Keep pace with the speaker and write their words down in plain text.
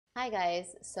Hi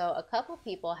guys, so a couple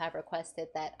people have requested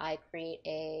that I create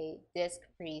a Disc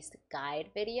Priest guide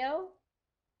video.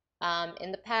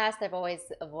 In the past, I've always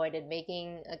avoided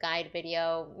making a guide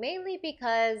video, mainly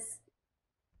because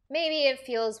maybe it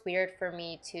feels weird for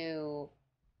me to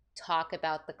talk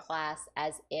about the class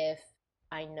as if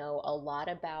I know a lot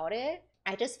about it.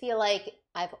 I just feel like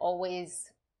I've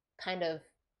always kind of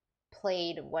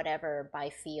played whatever by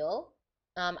feel.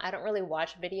 I don't really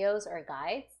watch videos or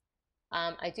guides.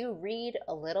 I do read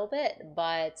a little bit,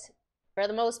 but for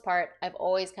the most part, I've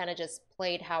always kind of just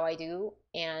played how I do.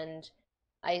 And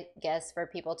I guess for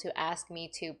people to ask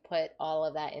me to put all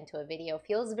of that into a video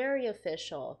feels very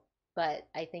official, but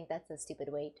I think that's a stupid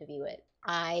way to view it.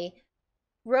 I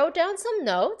wrote down some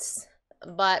notes,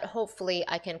 but hopefully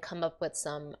I can come up with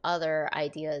some other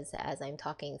ideas as I'm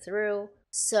talking through.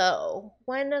 So,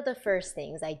 one of the first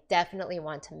things I definitely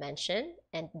want to mention,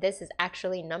 and this is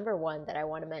actually number one that I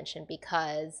want to mention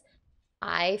because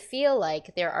I feel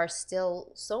like there are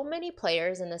still so many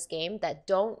players in this game that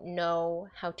don't know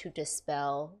how to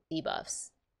dispel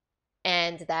debuffs.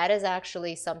 And that is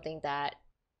actually something that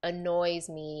annoys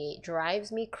me,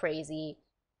 drives me crazy.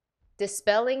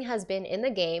 Dispelling has been in the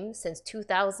game since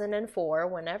 2004,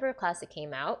 whenever Classic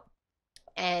came out.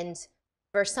 And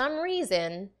for some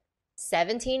reason,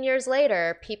 17 years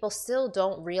later, people still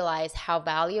don't realize how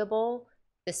valuable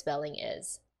Dispelling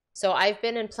is. So I've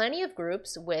been in plenty of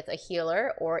groups with a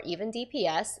healer or even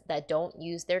DPS that don't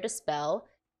use their Dispel.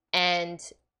 And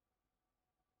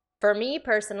for me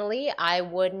personally, I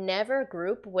would never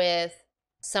group with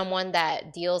someone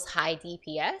that deals high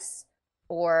DPS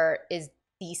or is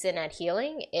decent at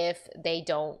healing if they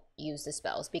don't use the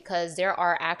spells, because there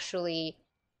are actually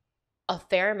a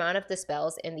fair amount of the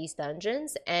spells in these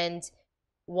dungeons, and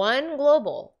one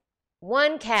global,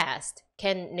 one cast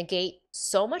can negate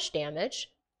so much damage,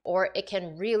 or it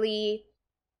can really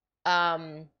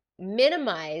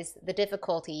minimize the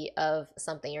difficulty of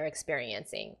something you're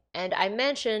experiencing. And I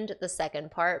mentioned the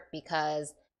second part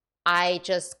because I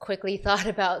just quickly thought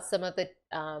about some of the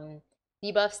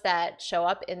debuffs that show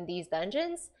up in these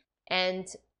dungeons.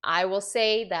 And I will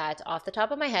say that off the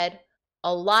top of my head,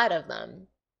 a lot of them,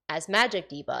 as magic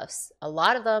debuffs, a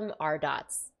lot of them are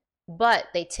dots. But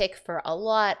they tick for a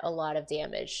lot of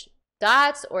damage.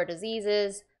 Dots or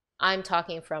diseases, I'm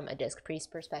talking from a Disc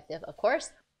Priest perspective, of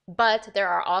course. But there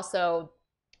are also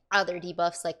other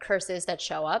debuffs like curses that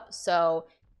show up. So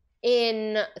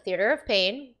in Theater of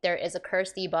Pain, there is a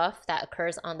curse debuff that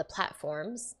occurs on the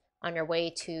platforms on your way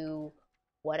to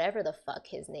whatever the fuck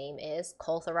his name is,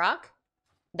 Koltharok,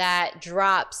 that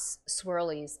drops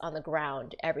swirlies on the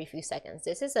ground every few seconds.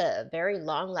 This is a very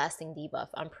long-lasting debuff.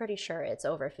 I'm pretty sure it's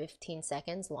over 15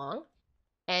 seconds long.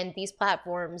 And these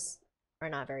platforms are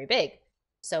not very big.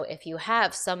 So if you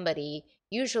have somebody,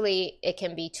 usually it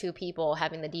can be two people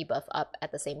having the debuff up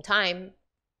at the same time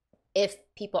if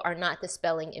people are not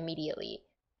dispelling immediately.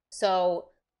 So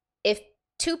if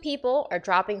two people are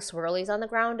dropping swirlies on the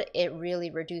ground, it really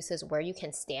reduces where you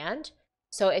can stand.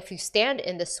 So if you stand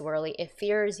in the swirly, it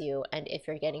fears you, and if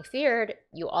you're getting feared,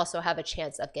 you also have a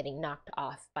chance of getting knocked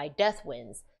off by death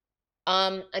winds.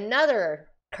 Another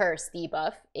curse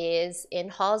debuff is in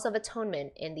Halls of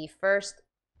Atonement in the first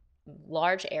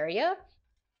large area.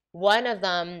 One of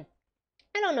them,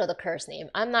 I don't know the curse name.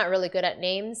 I'm not really good at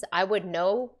names. I would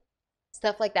know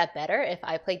stuff like that better if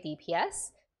I played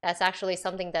DPS. That's actually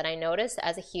something that I noticed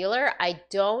as a healer. I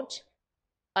don't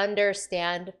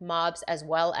understand mobs as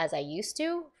well as I used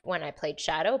to when I played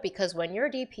Shadow, because when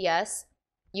you're DPS,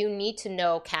 you need to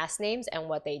know cast names and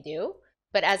what they do.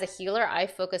 But as a healer, I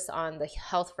focus on the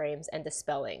health frames and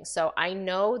dispelling. So I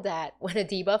know that when a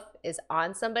debuff is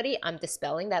on somebody, I'm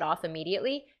dispelling that off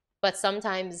immediately, but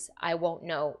sometimes I won't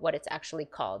know what it's actually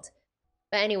called.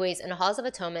 But anyways, in Halls of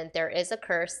Atonement, there is a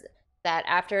curse that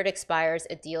after it expires,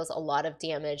 it deals a lot of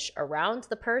damage around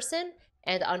the person,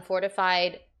 and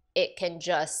unfortified, it can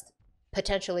just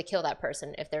potentially kill that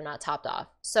person if they're not topped off.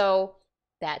 So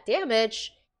that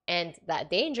damage and that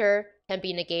danger can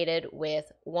be negated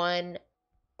with one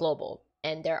global.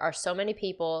 And there are so many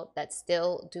people that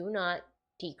still do not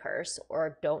decurse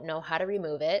or don't know how to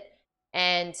remove it.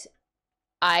 And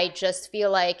I just feel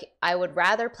like I would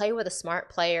rather play with a smart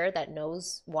player that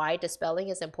knows why dispelling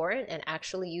is important and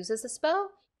actually uses the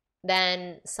spell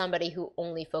than somebody who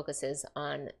only focuses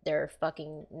on their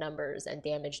fucking numbers and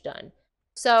damage done.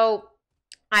 So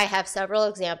I have several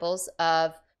examples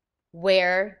of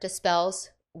where dispels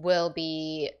will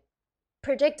be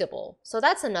predictable. So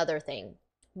that's another thing.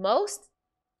 Most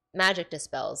magic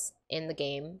dispels in the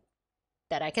game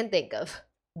that I can think of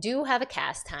do have a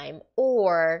cast time,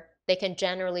 or they can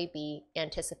generally be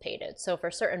anticipated. So for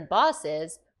certain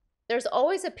bosses, there's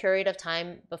always a period of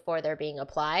time before they're being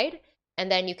applied, and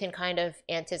then you can kind of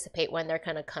anticipate when they're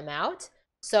going to come out.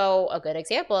 So a good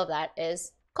example of that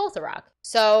is Koltharok.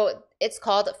 So it's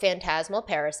called Phantasmal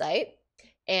Parasite,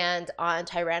 and on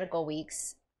tyrannical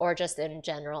weeks, or just in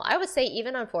general, I would say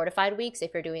even on fortified weeks,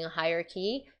 if you're doing a higher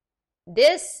key,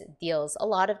 this deals a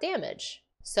lot of damage.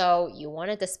 So you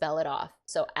want to dispel it off.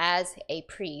 So as a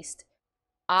priest,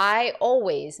 I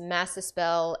always mass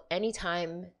dispel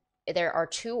anytime there are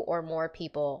 2 or more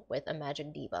people with a magic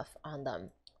debuff on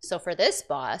them. So for this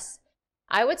boss,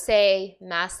 I would say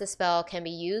mass dispel can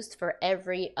be used for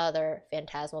every other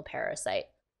phantasmal parasite.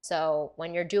 So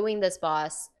when you're doing this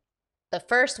boss, the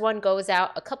first one goes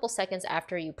out a couple seconds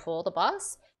after you pull the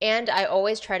boss. And I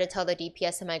always try to tell the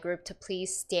DPS in my group to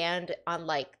please stand on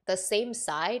like the same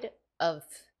side of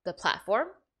the platform,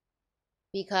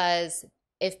 because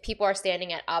if people are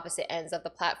standing at opposite ends of the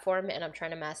platform and I'm trying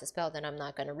to mass dispel, then I'm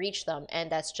not going to reach them,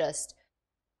 and that's just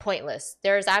pointless.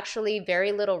 There's actually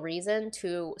very little reason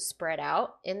to spread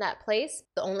out in that place.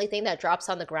 The only thing that drops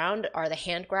on the ground are the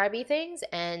hand grabby things,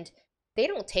 and they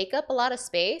don't take up a lot of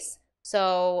space.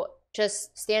 So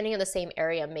just standing in the same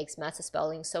area makes mass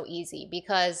dispelling so easy,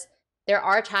 because there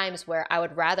are times where I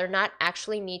would rather not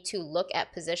actually need to look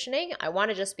at positioning. I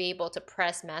want to just be able to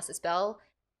press mass dispel,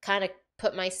 kind of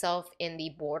put myself in the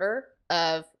border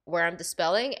of where I'm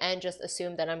dispelling, and just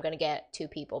assume that I'm going to get 2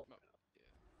 people.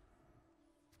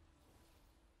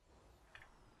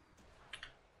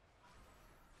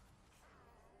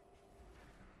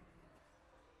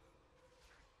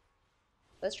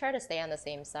 Let's try to stay on the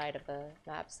same side of the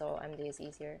map so MD is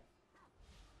easier.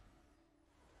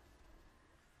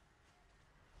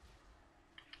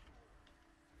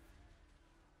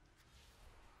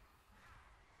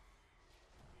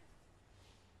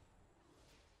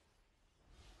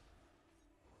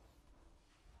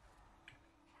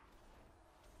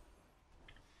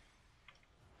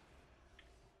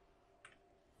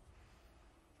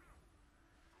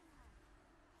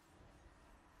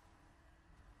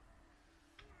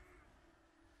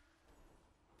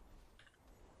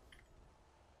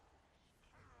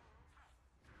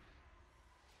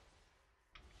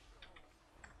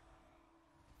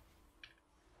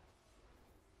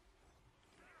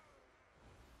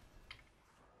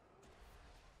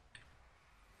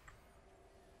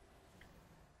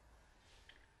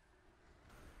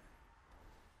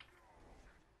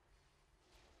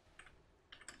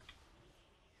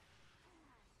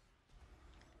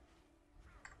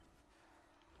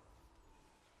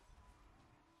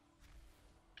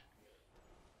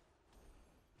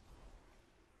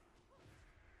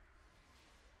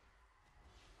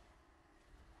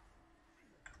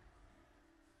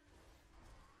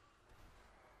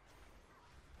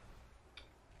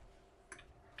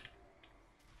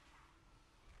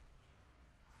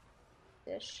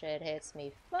 This shit hits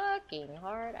me fucking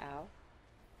hard out.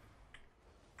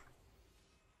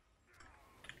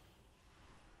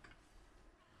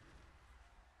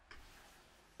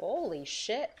 Holy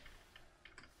shit.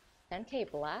 10k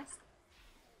blast?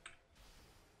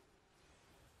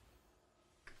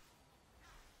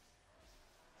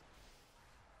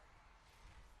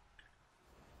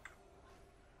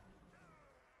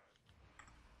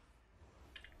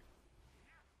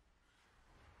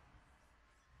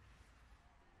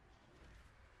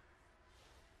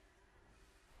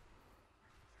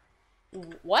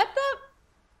 What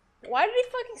the? Why did he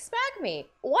fucking smack me?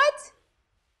 What?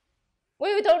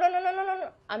 Wait, don't, no.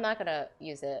 I'm not gonna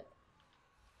use it.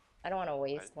 I don't want to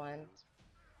waste one.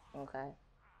 Okay.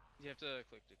 You have to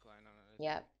click decline on it.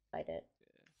 Yep, I did. Yeah.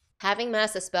 Having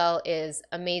Mass Dispel is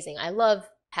amazing. I love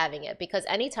having it because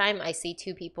anytime I see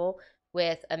 2 people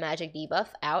with a magic debuff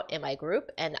out in my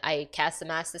group and I cast a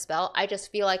Mass Dispel, I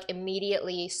just feel like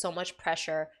immediately so much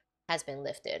pressure has been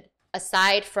lifted.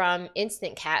 Aside from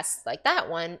instant casts like that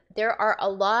one, there are a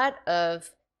lot of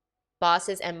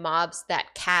bosses and mobs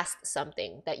that cast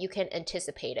something that you can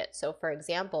anticipate it. So for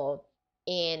example,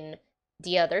 in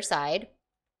the other side,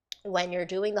 when you're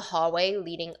doing the hallway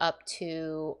leading up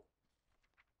to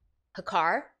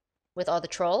Hakar with all the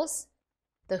trolls,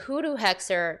 the Hoodoo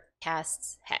Hexer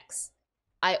casts Hex.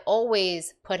 I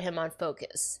always put him on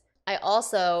focus. I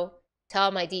also tell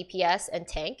my DPS and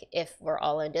tank if we're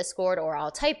all in Discord, or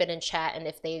I'll type it in chat, and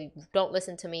if they don't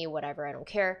listen to me, whatever, I don't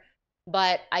care.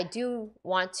 But I do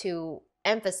want to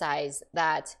emphasize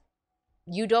that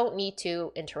you don't need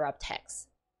to interrupt Hex.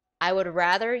 I would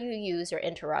rather you use your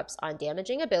interrupts on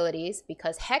damaging abilities,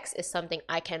 because Hex is something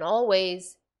I can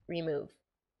always remove,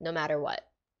 no matter what.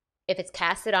 If it's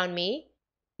casted on me,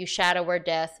 you Shadow Word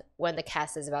Death when the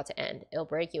cast is about to end. It'll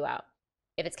break you out.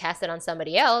 If it's casted on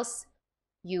somebody else,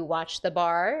 you watch the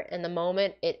bar, and the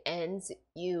moment it ends,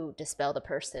 you dispel the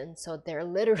person. So they're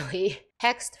literally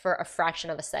hexed for a fraction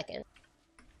of a second.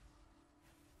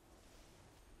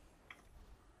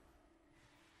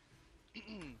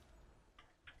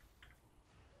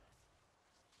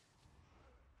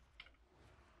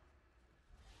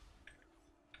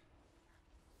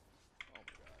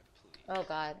 Oh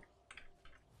god.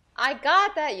 I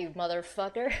got that, you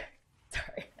motherfucker.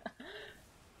 Sorry.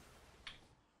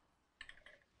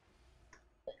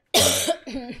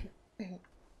 Can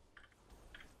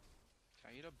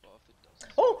I eat a buff that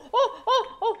doesn't?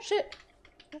 Oh, shit.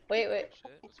 Wait.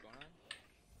 Shit, what's going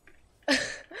on?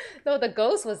 No, the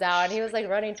ghost was out and he was like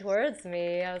running towards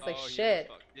me. I was like, shit.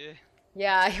 Yeah.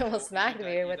 Yeah, he almost smacked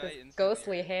me with his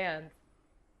ghostly right? hand.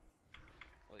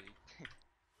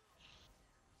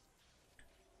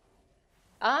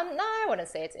 No, I wouldn't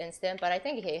say it's instant, but I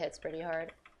think he hits pretty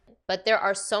hard. But there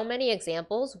are so many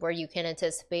examples where you can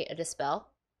anticipate a dispel.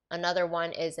 Another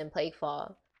one is in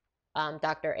Plaguefall,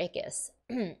 Dr. Ickis.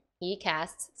 He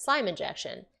casts Slime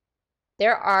Injection.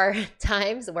 There are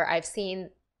times where I've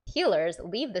seen healers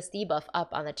leave this debuff up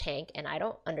on the tank, and I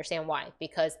don't understand why,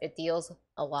 because it deals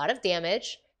a lot of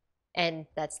damage, and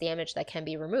that's damage that can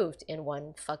be removed in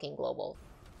one fucking global.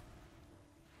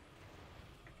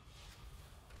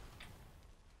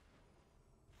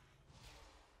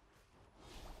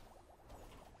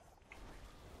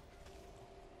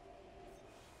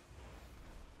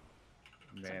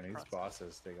 Man, these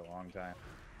bosses take a long time.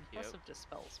 Impressive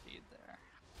dispel speed there.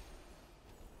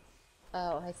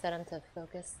 Oh, I set him to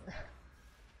focus.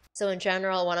 So in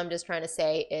general, what I'm just trying to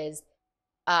say is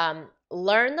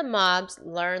learn the mobs,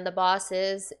 learn the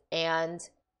bosses, and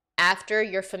after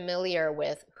you're familiar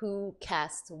with who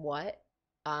casts what,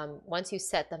 once you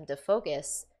set them to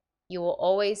focus, you will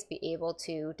always be able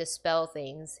to dispel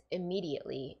things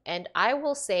immediately. And I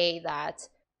will say that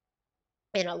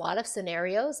in a lot of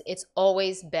scenarios, it's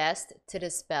always best to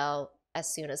dispel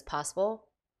as soon as possible,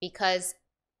 because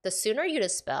the sooner you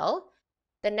dispel,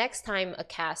 the next time a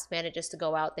cast manages to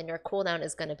go out, then your cooldown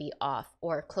is going to be off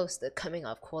or close to coming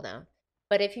off cooldown.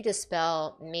 But if you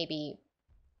dispel maybe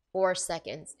 4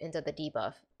 seconds into the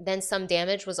debuff, then some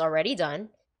damage was already done.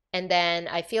 And then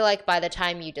I feel like by the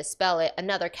time you dispel it,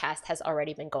 another cast has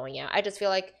already been going out. I just feel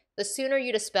like the sooner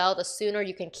you dispel, the sooner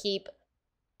you can keep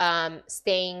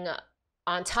staying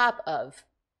on top of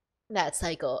that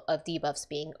cycle of debuffs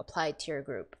being applied to your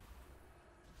group.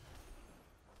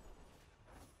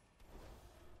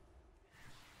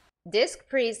 Disc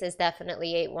Priest is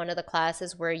definitely one of the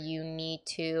classes where you need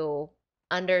to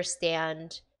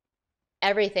understand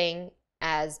everything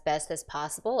as best as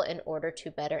possible in order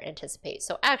to better anticipate.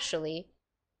 So actually,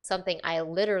 something I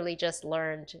literally just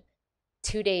learned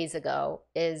 2 days ago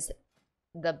is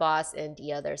the boss in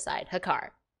the other side, Hakar.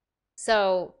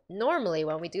 So normally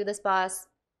when we do this boss,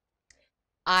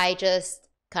 I just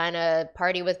kind of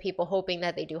party with people hoping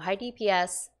that they do high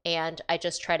DPS, and I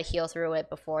just try to heal through it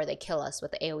before they kill us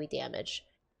with the AoE damage.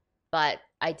 But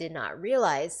I did not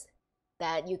realize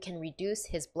that you can reduce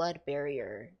his blood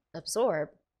barrier absorb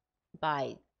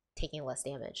by taking less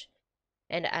damage.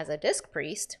 And as a Disc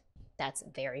Priest, that's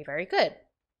very, very good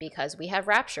because we have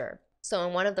Rapture. So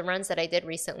in one of the runs that I did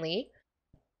recently,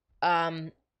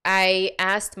 I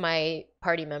asked my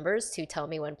party members to tell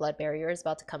me when blood barrier is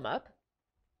about to come up,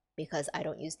 because I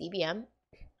don't use DBM,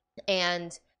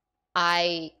 and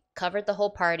I covered the whole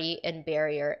party in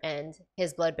barrier, and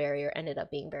his blood barrier ended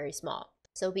up being very small.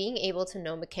 So being able to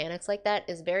know mechanics like that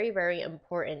is very, very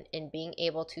important in being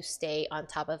able to stay on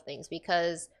top of things,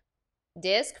 because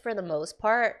Disc, for the most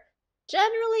part,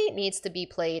 generally needs to be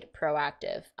played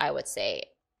proactive, I would say.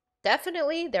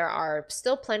 Definitely, there are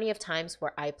still plenty of times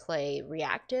where I play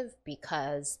reactive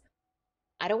because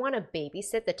I don't want to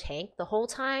babysit the tank the whole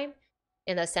time,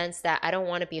 in the sense that I don't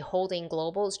want to be holding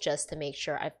globals just to make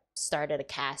sure I've started a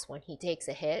cast when he takes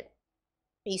a hit.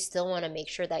 You still want to make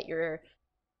sure that you're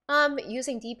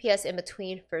using DPS in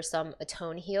between for some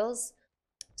atone heals.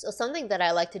 So something that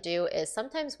I like to do is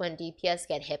sometimes when DPS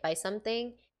get hit by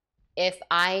something, if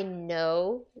I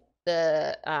know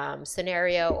the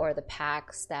scenario or the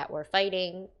packs that we're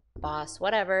fighting, boss,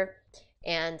 whatever,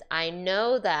 and I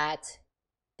know that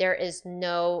there is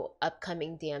no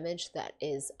upcoming damage that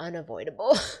is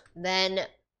unavoidable, then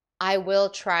I will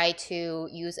try to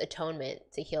use Atonement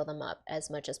to heal them up as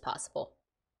much as possible.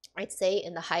 I'd say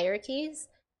in the hierarchies,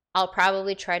 I'll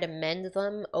probably try to mend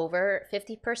them over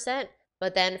 50%,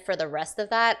 but then for the rest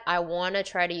of that, I want to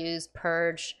try to use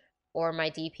Purge or my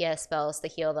DPS spells to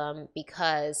heal them,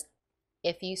 because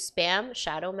if you spam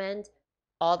Shadow Mend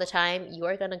all the time, you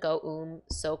are going to go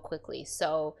so quickly.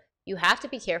 So you have to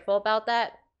be careful about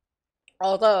that.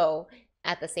 Although,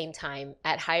 at the same time,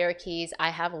 at higher keys,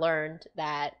 I have learned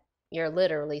that you're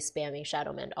literally spamming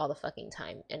Shadow Mend all the fucking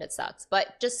time, and it sucks.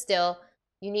 But just still,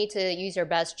 you need to use your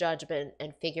best judgment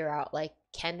and figure out, like,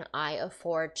 can I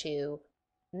afford to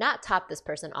not top this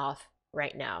person off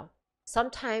right now?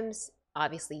 Sometimes,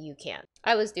 obviously, you can.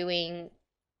 I was doing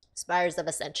Spires of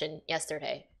Ascension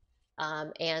yesterday,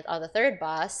 and on the third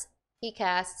boss, he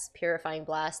casts Purifying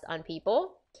Blast on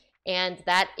people, and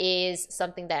that is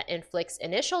something that inflicts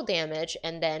initial damage,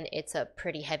 and then it's a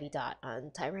pretty heavy dot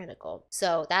on Tyrannical.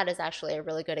 So that is actually a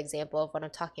really good example of what I'm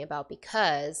talking about,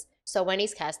 because so when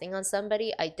he's casting on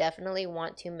somebody, I definitely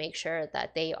want to make sure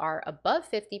that they are above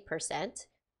 50%,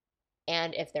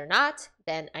 and if they're not,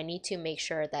 then I need to make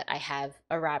sure that I have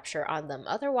a Rapture on them.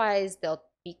 Otherwise, they'll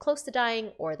be close to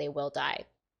dying or they will die.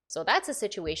 So that's a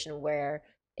situation where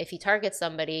if he targets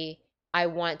somebody, I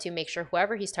want to make sure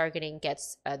whoever he's targeting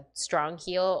gets a strong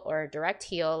heal or a direct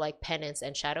heal like Penance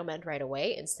and Shadow Mend right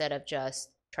away instead of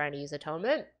just trying to use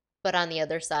Atonement. But on the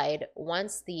other side,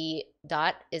 once the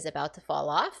dot is about to fall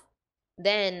off,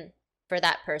 then for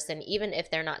that person, even if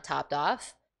they're not topped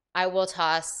off, I will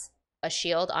toss a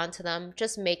shield onto them,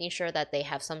 just making sure that they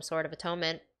have some sort of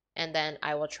atonement, and then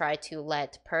I will try to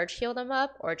let Purge heal them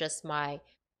up or just my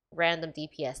random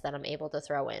DPS that I'm able to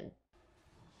throw in.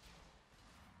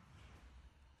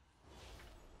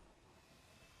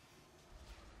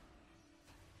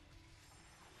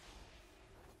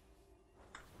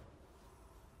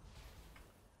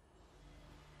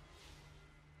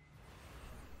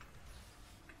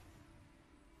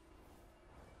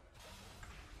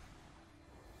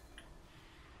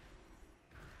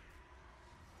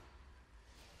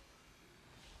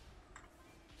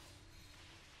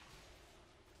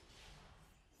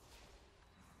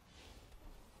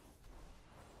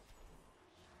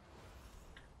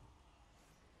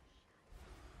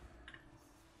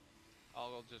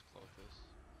 I'll just close this.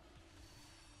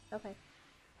 Okay.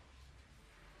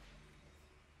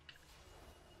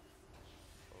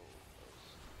 Oh, that was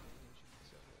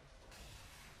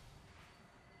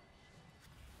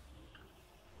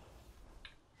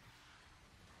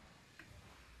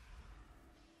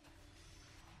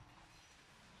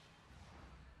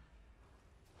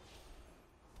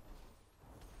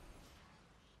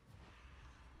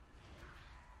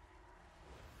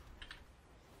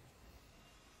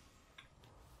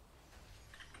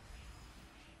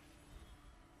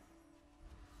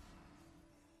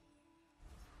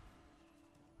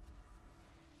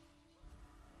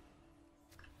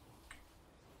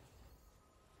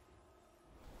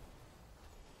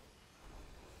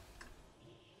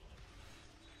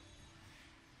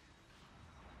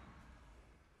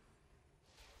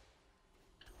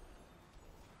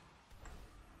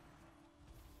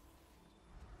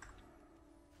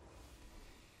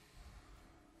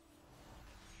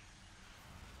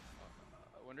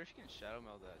I wonder if you can shadow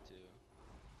meld that too.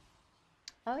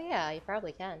 Oh yeah, you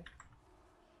probably can.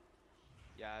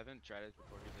 Yeah, I haven't tried it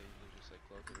before because I usually just like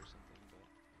cloak it or something, but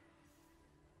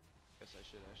I guess I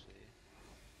should actually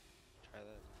try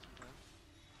that sometime.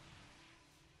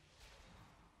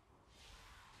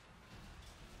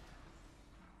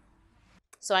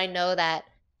 So I know that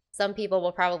some people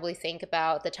will probably think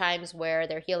about the times where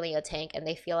they're healing a tank and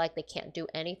they feel like they can't do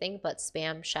anything but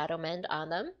spam Shadow Mend on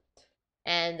them.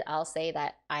 And I'll say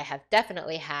that I have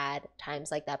definitely had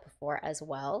times like that before as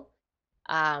well.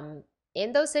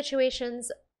 In those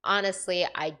situations, honestly,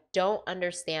 I don't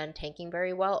understand tanking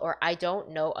very well, or I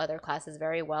don't know other classes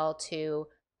very well to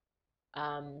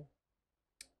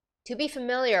be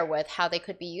familiar with how they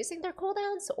could be using their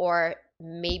cooldowns, or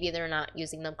maybe they're not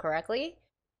using them correctly.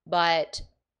 But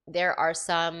there are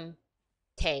some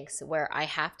tanks where I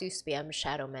have to spam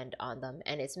Shadow Mend on them,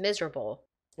 and it's miserable.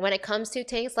 When it comes to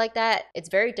tanks like that, it's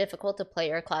very difficult to play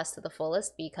your class to the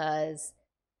fullest because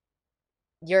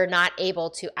you're not able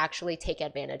to actually take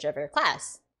advantage of your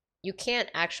class. You can't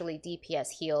actually DPS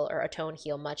heal or atone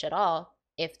heal much at all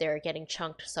if they're getting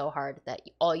chunked so hard that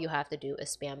all you have to do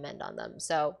is spam Mend on them.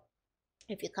 So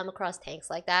if you come across tanks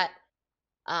like that,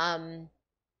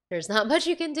 there's not much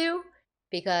you can do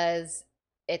because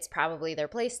it's probably their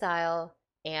playstyle,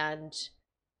 and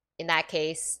in that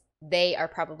case, they are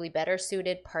probably better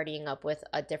suited partying up with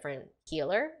a different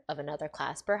healer of another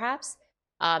class, perhaps.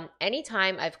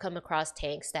 Anytime I've come across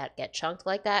tanks that get chunked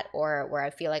like that, or where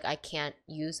I feel like I can't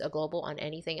use a global on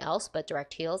anything else but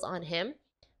direct heals on him,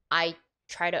 I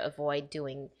try to avoid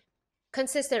doing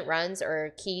consistent runs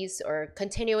or keys or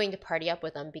continuing to party up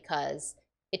with them because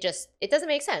it doesn't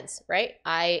make sense, right?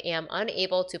 I am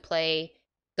unable to play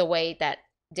the way that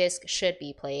disc should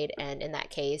be played, and in that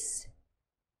case,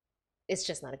 it's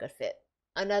just not a good fit.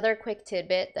 Another quick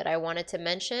tidbit that I wanted to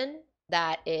mention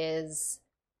that is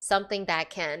something that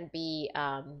can be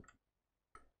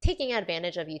taking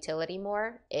advantage of utility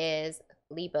more is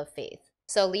Leap of Faith.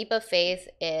 So Leap of Faith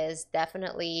is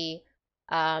definitely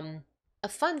a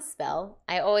fun spell.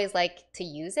 I always like to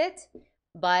use it,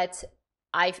 but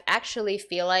I actually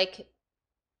feel like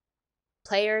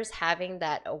players having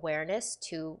that awareness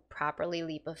to properly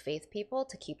Leap of Faith people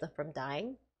to keep them from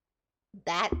dying,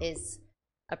 that is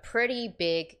a pretty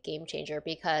big game changer,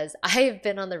 because I've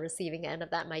been on the receiving end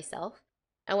of that myself.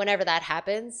 And whenever that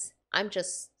happens, I'm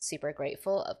just super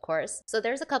grateful, of course. So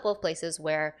there's a couple of places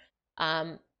where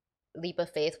Leap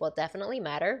of Faith will definitely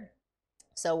matter.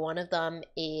 So one of them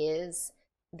is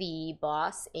the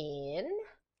boss in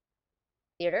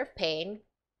Theater of Pain,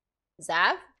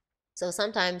 Zav. So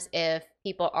sometimes if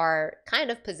people are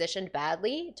kind of positioned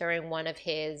badly during one of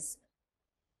his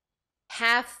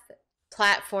half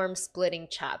platform splitting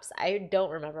chops, I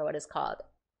don't remember what it's called.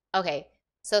 Okay,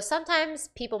 so sometimes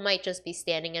people might just be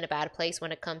standing in a bad place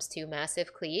when it comes to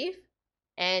massive cleave,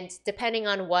 and depending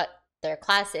on what their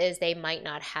class is, they might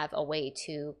not have a way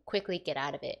to quickly get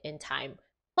out of it in time.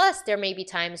 Plus, there may be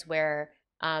times where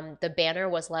the banner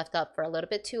was left up for a little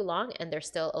bit too long and they're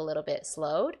still a little bit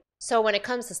slowed. So when it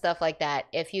comes to stuff like that,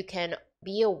 if you can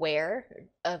be aware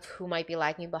of who might be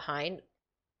lagging behind,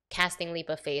 casting Leap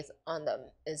of Faith on them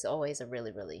is always a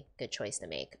really, really good choice to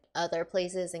make. Other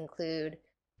places include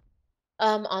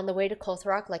on the way to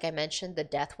Kolthrok, like I mentioned, the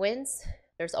Death Winds.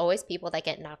 There's always people that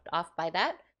get knocked off by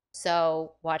that,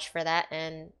 so watch for that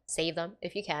and save them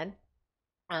if you can.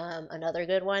 Another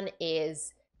good one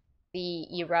is the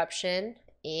Eruption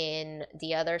in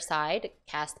the other side,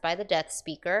 cast by the Death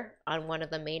Speaker on one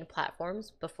of the main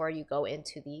platforms before you go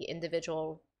into the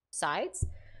individual sides.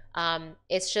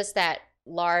 It's just that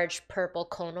large purple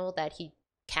conal that he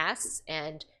casts,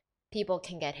 and people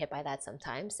can get hit by that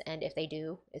sometimes, and if they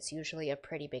do, it's usually a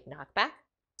pretty big knockback,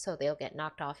 so they'll get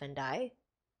knocked off and die.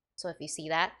 So if you see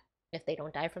that, if they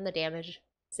don't die from the damage,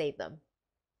 save them.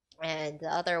 And the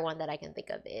other one that I can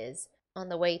think of is on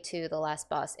the way to the last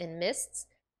boss in Mists.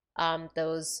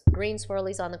 Those green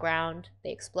swirlies on the ground,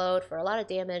 they explode for a lot of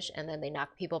damage, and then they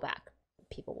knock people back.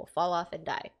 People will fall off and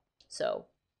die, so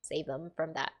save them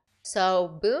from that.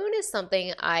 So Boon is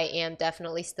something I am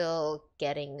definitely still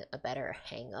getting a better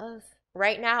hang of.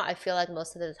 Right now, I feel like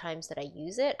most of the times that I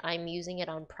use it, I'm using it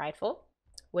on Prideful,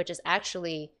 which is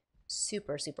actually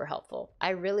super, super helpful. I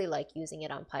really like using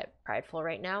it on Prideful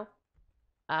right now.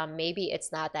 Maybe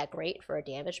it's not that great for a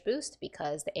damage boost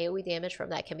because the AoE damage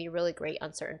from that can be really great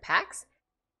on certain packs,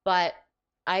 but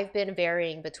I've been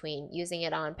varying between using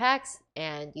it on packs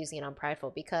and using it on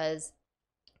Prideful, because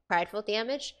Prideful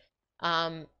damage,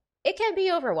 it can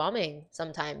be overwhelming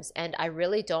sometimes, and I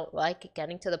really don't like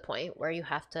getting to the point where you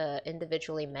have to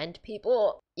individually mend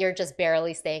people. You're just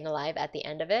barely staying alive at the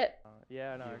end of it.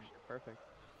 Yeah, no, actually, perfect.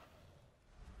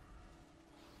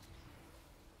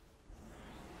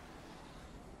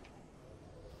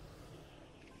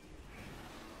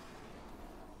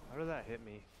 How did that hit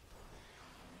me?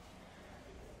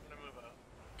 I'm gonna move up.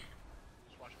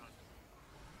 Just watch on.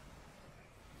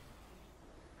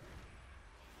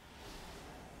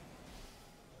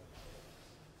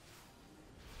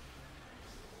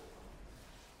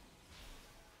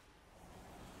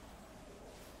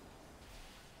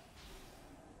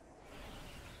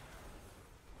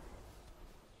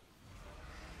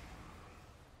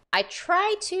 I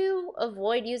try to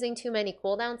avoid using too many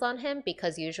cooldowns on him,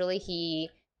 because usually he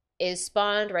is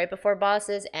spawned right before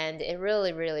bosses, and it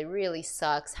really, really, really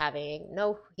sucks having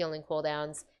no healing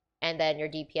cooldowns, and then your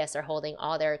DPS are holding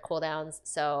all their cooldowns,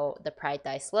 so the Pride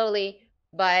dies slowly.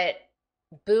 But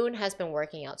Boon has been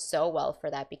working out so well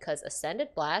for that, because Ascended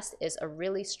Blast is a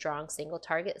really strong single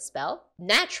target spell.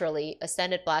 Naturally,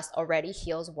 Ascended Blast already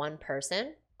heals one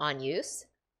person on use,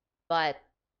 but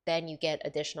then you get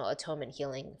additional atonement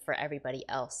healing for everybody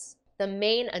else. The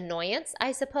main annoyance,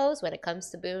 I suppose, when it comes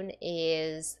to Boon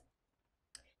is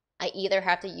I either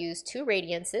have to use 2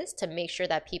 Radiances to make sure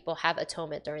that people have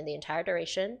atonement during the entire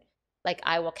duration. Like,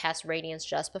 I will cast Radiance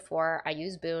just before I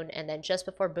use Boon, and then just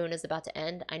before Boon is about to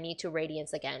end, I need to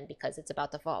Radiance again because it's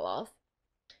about to fall off.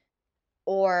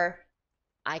 Or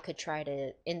I could try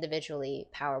to individually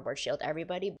Power Word Shield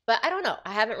everybody, but I don't know.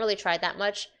 I haven't really tried that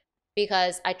much,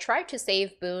 because I tried to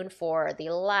save Boon for the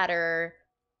latter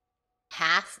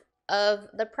half of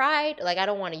the Pride. Like, I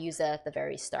don't want to use it at the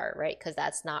very start, right? Because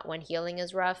that's not when healing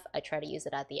is rough. I try to use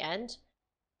it at the end.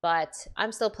 But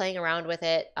I'm still playing around with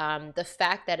it. The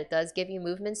fact that it does give you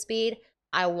movement speed,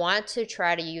 I want to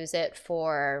try to use it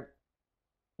for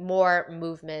more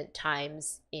movement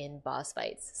times in boss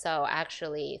fights. So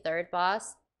actually, third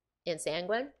boss, in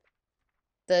Sanguine.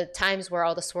 The times where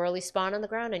all the swirlies spawn on the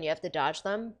ground and you have to dodge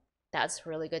them, that's a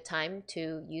really good time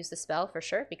to use the spell for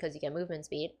sure, because you get movement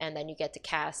speed, and then you get to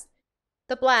cast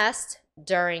the blast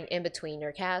in between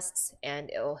your casts, and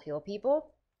it'll heal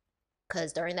people,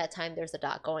 because during that time there's a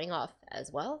dot going off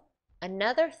as well.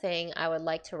 Another thing I would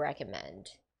like to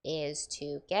recommend is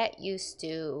to get used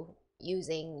to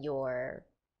using your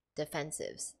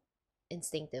defensives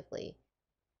instinctively,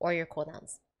 or your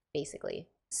cooldowns, basically.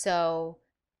 So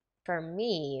for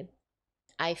me,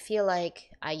 I feel like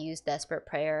I use Desperate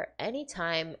Prayer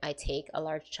anytime I take a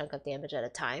large chunk of damage at a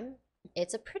time.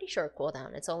 It's a pretty short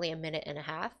cooldown. It's only a minute and a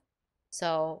half.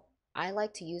 So I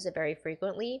like to use it very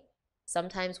frequently.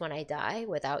 Sometimes when I die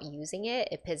without using it,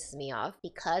 it pisses me off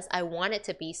because I want it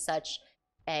to be such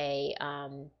a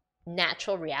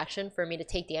natural reaction for me to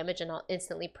take damage and I'll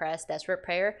instantly press Desperate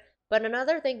Prayer. But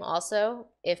another thing also,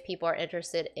 if people are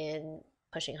interested in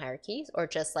pushing higher keys or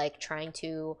just like trying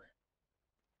to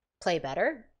play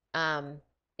better,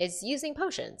 is using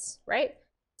potions, right?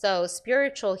 So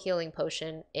spiritual healing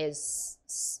potion it's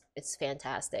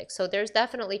fantastic. So there's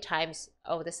definitely times,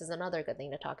 oh, this is another good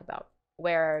thing to talk about,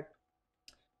 where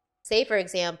say for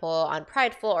example on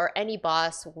Prideful or any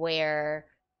boss where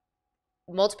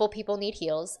multiple people need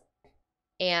heals,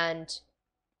 and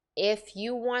if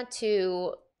you want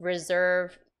to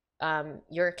reserve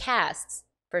your casts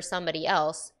for somebody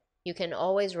else, you can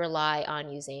always rely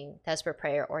on using Desperate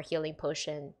Prayer or Healing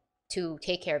Potion to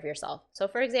take care of yourself. So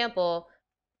for example,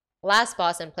 last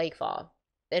boss in Plaguefall,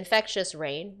 the Infectious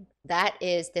Rain, that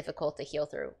is difficult to heal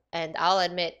through. And I'll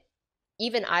admit,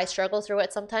 even I struggle through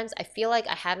it sometimes. I feel like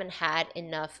I haven't had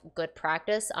enough good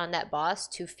practice on that boss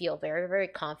to feel very, very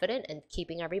confident in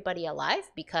keeping everybody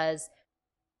alive, because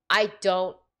I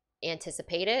don't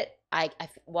anticipate it. I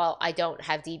don't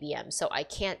have DBM, so I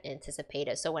can't anticipate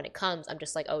it. So when it comes, I'm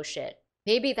just like, oh shit.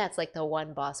 Maybe that's like the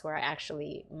one boss where I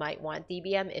actually might want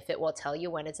DBM, if it will tell you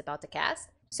when it's about to cast.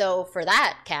 So for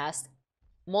that cast,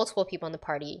 multiple people in the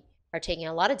party are taking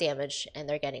a lot of damage and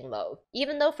they're getting low.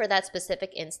 Even though for that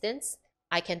specific instance,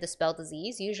 I can Dispel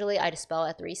Disease. Usually I Dispel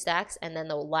at 3 stacks, and then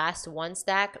the last 1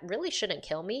 stack really shouldn't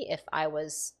kill me if I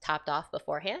was topped off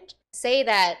beforehand. Say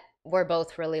that we're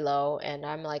both really low and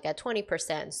I'm like at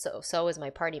 20%, so is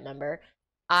my party member.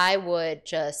 I would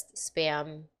just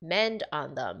spam Mend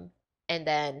on them and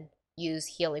then use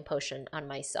Healing Potion on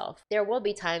myself. There will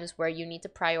be times where you need to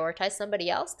prioritize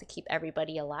somebody else to keep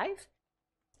everybody alive.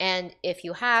 And if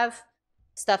you have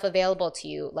stuff available to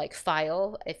you, like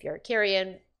File, if you're a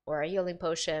Kyrian, or a Healing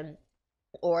Potion,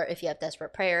 or if you have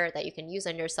Desperate Prayer that you can use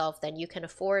on yourself, then you can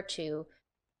afford to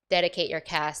dedicate your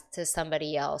cast to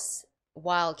somebody else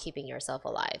while keeping yourself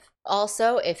alive.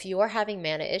 Also, if you are having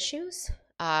mana issues,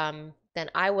 then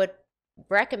I would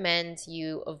recommend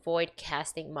you avoid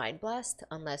casting Mind Blast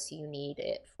unless you need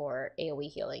it for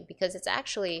AoE healing, because it's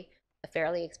actually a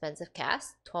fairly expensive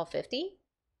cast, $12.50,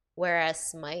 whereas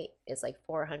Smite is like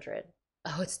 $400.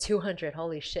 Oh, it's $200.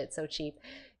 Holy shit, so cheap.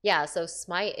 Yeah, so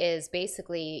Smite is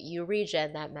basically you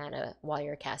regen that mana while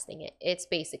you're casting it. It's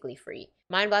basically free.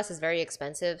 Mind Blast is very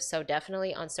expensive, so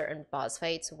definitely on certain boss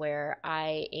fights where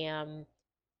I am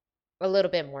a little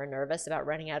bit more nervous about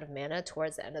running out of mana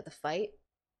towards the end of the fight,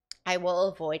 I will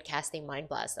avoid casting Mind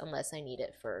Blast unless I need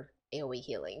it for AoE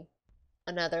healing.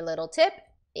 Another little tip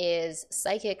is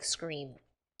Psychic Scream.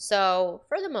 So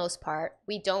for the most part,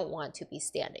 we don't want to be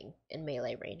standing in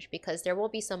melee range because there will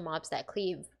be some mobs that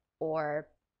cleave or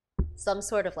some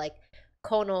sort of like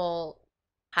conal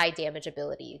high damage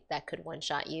ability that could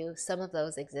one-shot you. Some of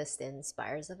those exist in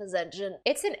Spires of Ascension.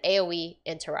 It's an AoE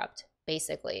interrupt,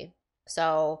 basically.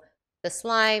 So the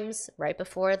slimes right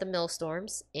before the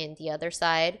millstorms in the other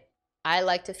side, I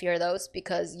like to fear those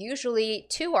because usually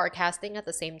 2 are casting at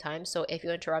the same time. So if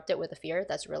you interrupt it with a fear,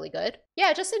 that's really good.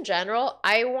 Yeah, just in general,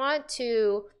 I want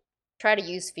to try to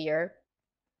use fear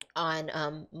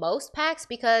on most packs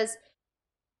because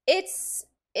it's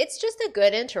just a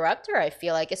good interrupter, I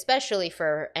feel like, especially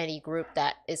for any group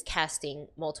that is casting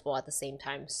multiple at the same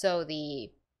time. So the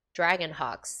Dragon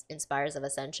Hawks in Spires of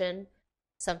Ascension,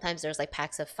 sometimes there's like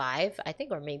packs of 5, I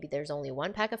think, or maybe there's only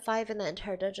 1 pack of 5 in the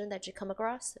entire dungeon that you come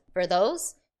across. For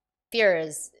those, Fear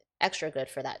is extra good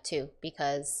for that too,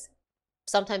 because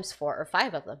sometimes 4 or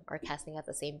 5 of them are casting at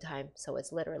the same time, so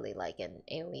it's literally like an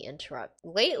AoE interrupt.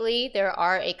 Lately, there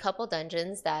are a couple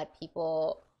dungeons that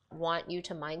people want you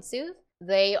to Mind Soothe.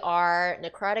 They are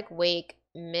Necrotic Wake,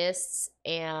 Mists,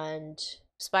 and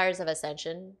Spires of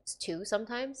Ascension 2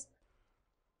 sometimes.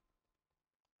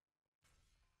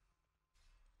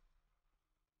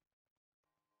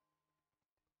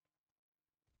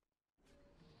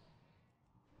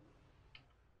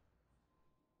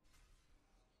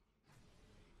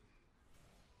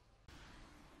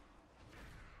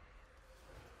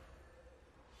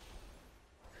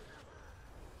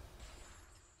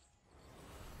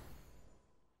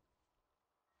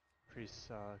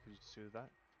 Reese, could you soothe that?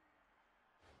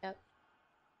 Yep.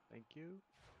 Thank you.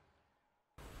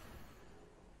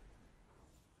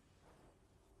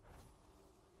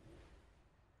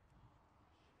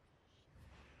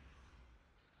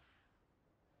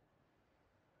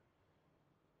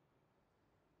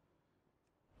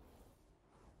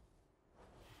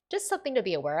 Just something to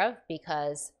be aware of,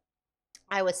 because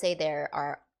I would say there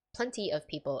are plenty of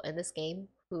people in this game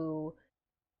who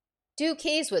do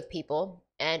keys with people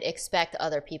and expect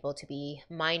other people to be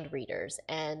mind readers.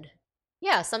 And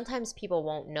yeah, sometimes people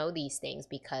won't know these things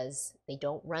because they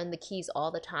don't run the keys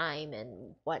all the time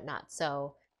and whatnot.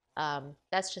 So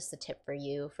that's just a tip for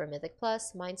you. For Mythic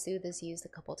Plus, Mind Soothe is used a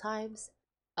couple times.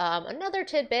 Another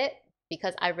tidbit,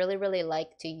 because I really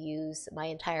like to use my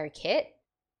entire kit.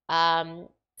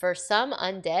 For some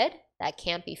undead that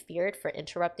can't be feared for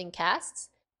interrupting casts,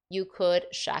 you could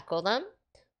shackle them.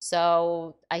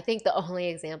 So I think the only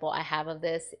example I have of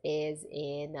this is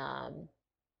in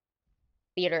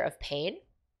Theater of Pain.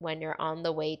 When you're on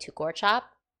the way to Gorechop,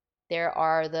 there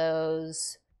are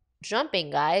those jumping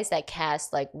guys that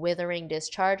cast like Withering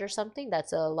Discharge or something.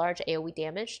 That's a large AoE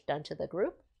damage done to the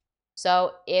group.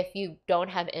 So if you don't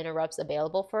have interrupts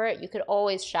available for it, you could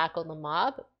always shackle the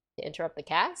mob to interrupt the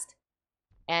cast.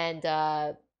 And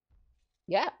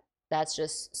yeah, that's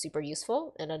just super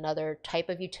useful and another type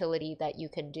of utility that you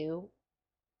can do.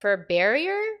 For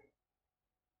barrier,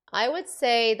 I would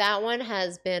say that one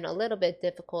has been a little bit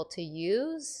difficult to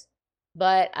use,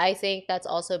 but I think that's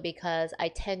also because I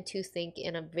tend to think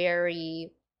in a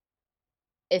very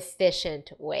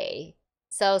efficient way.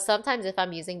 So sometimes if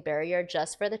I'm using barrier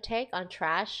just for the tank on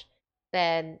trash,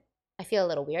 then I feel a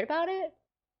little weird about it.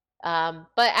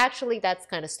 But actually that's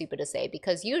kind of stupid to say,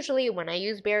 because usually when I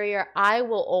use barrier, I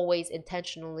will always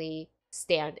intentionally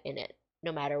stand in it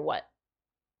no matter what.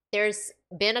 There's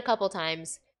been a couple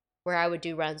times where I would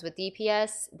do runs with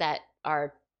DPS that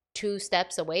are 2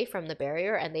 steps away from the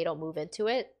barrier and they don't move into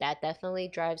it. That definitely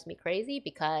drives me crazy,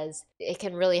 because it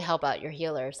can really help out your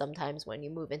healer sometimes when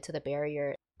you move into the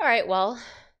barrier. All right, well,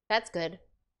 that's good.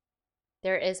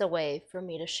 There is a way for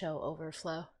me to show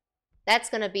overflow. That's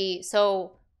gonna be,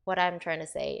 so what I'm trying to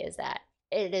say is that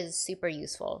it is super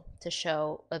useful to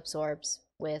show absorbs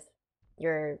with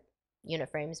your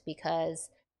unit frames, because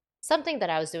something that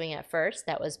I was doing at first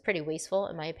that was pretty wasteful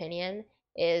in my opinion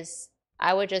is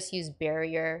I would just use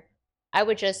barrier. I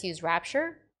would just use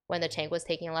Rapture when the tank was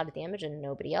taking a lot of damage and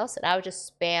nobody else, and I would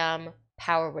just spam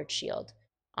Power Word Shield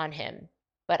on him.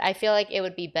 But I feel like it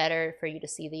would be better for you to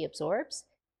see the absorbs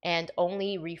and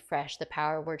only refresh the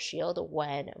Power Word Shield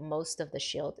when most of the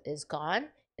shield is gone,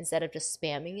 instead of just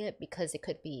spamming it, because it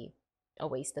could be a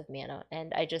waste of mana.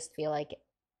 And I just feel like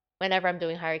whenever I'm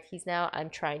doing hierarchies now,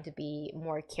 I'm trying to be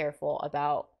more careful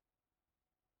about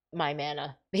my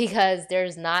mana, because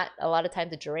there's not a lot of time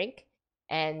to drink.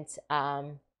 And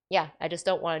yeah, I just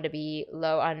don't want it to be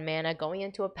low on mana going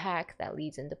into a pack that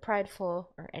leads into Prideful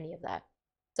or any of that.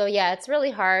 So yeah, it's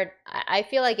really hard. I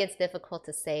feel like it's difficult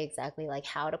to say exactly like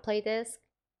how to play this.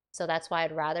 So that's why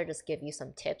I'd rather just give you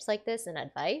some tips like this and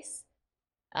advice.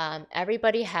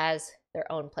 Everybody has their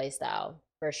own playstyle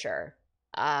for sure.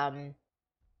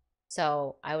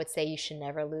 So I would say you should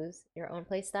never lose your own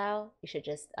playstyle. You should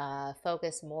just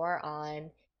focus more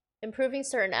on improving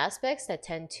certain aspects that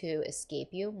tend to escape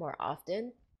you more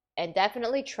often. And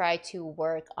definitely try to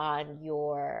work on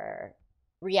your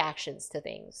reactions to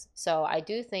things. So I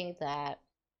do think that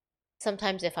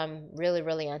sometimes if I'm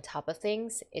really on top of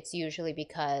things, it's usually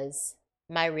because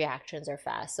my reactions are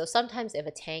fast. So sometimes if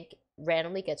a tank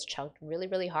randomly gets chunked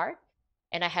really hard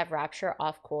and I have Rapture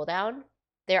off cooldown,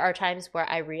 there are times where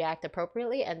I react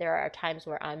appropriately and there are times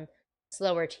where I'm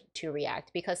slower to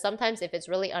react, because sometimes if it's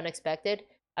really unexpected,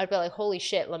 I'd be like, holy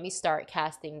shit, let me start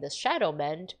casting this Shadow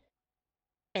Mend,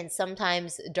 and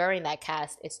sometimes during that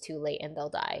cast it's too late and they'll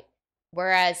die.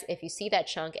 Whereas if you see that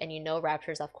chunk and you know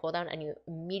Rapture's off cooldown and you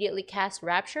immediately cast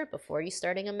Rapture before you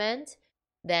starting a mend,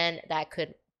 then that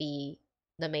could be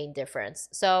the main difference.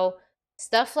 So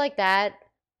stuff like that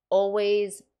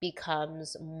always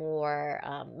becomes more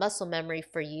muscle memory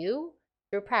for you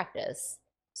through practice.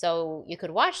 So you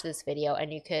could watch this video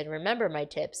and you could remember my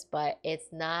tips, but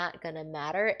it's not gonna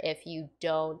matter if you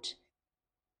don't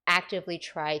actively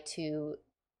try to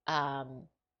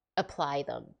apply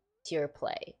them to your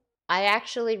play. I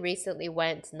actually recently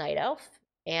went Night Elf,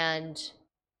 and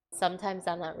sometimes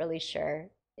I'm not really sure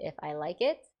if I like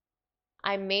it.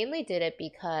 I mainly did it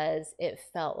because it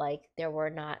felt like there were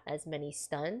not as many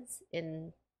stuns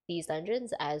in these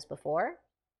dungeons as before.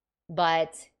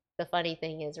 But the funny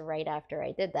thing is, right after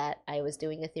I did that, I was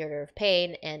doing a Theater of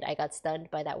Pain and I got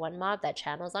stunned by that one mob that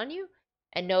channels on you.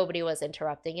 and nobody was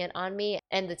interrupting it on me,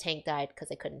 and the tank died because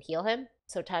I couldn't heal him.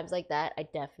 So times like that, I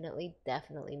definitely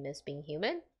miss being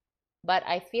human. But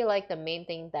I feel like the main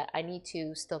thing that I need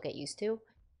to still get used to,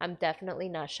 I'm definitely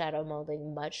not shadow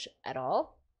molding much at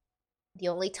all. The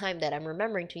only time that I'm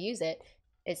remembering to use it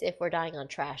is if we're dying on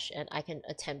trash and I can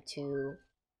attempt to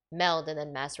meld and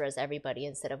then mass res everybody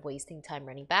instead of wasting time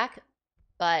running back.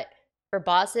 But for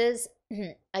bosses,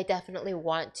 I definitely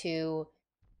want to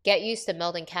get used to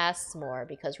melding casts more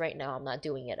because right now I'm not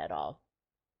doing it at all.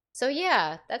 So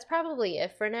yeah, that's probably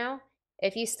it for now.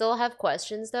 If you still have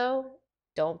questions though,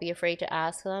 don't be afraid to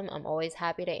ask them. I'm always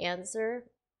happy to answer.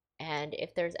 And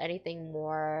if there's anything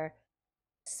more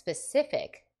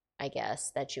specific, I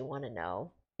guess, that you want to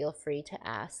know, feel free to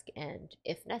ask. And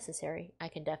if necessary, I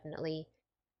can definitely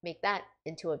make that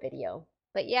into a video.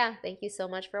 But yeah, thank you so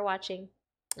much for watching,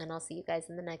 and I'll see you guys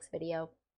in the next video.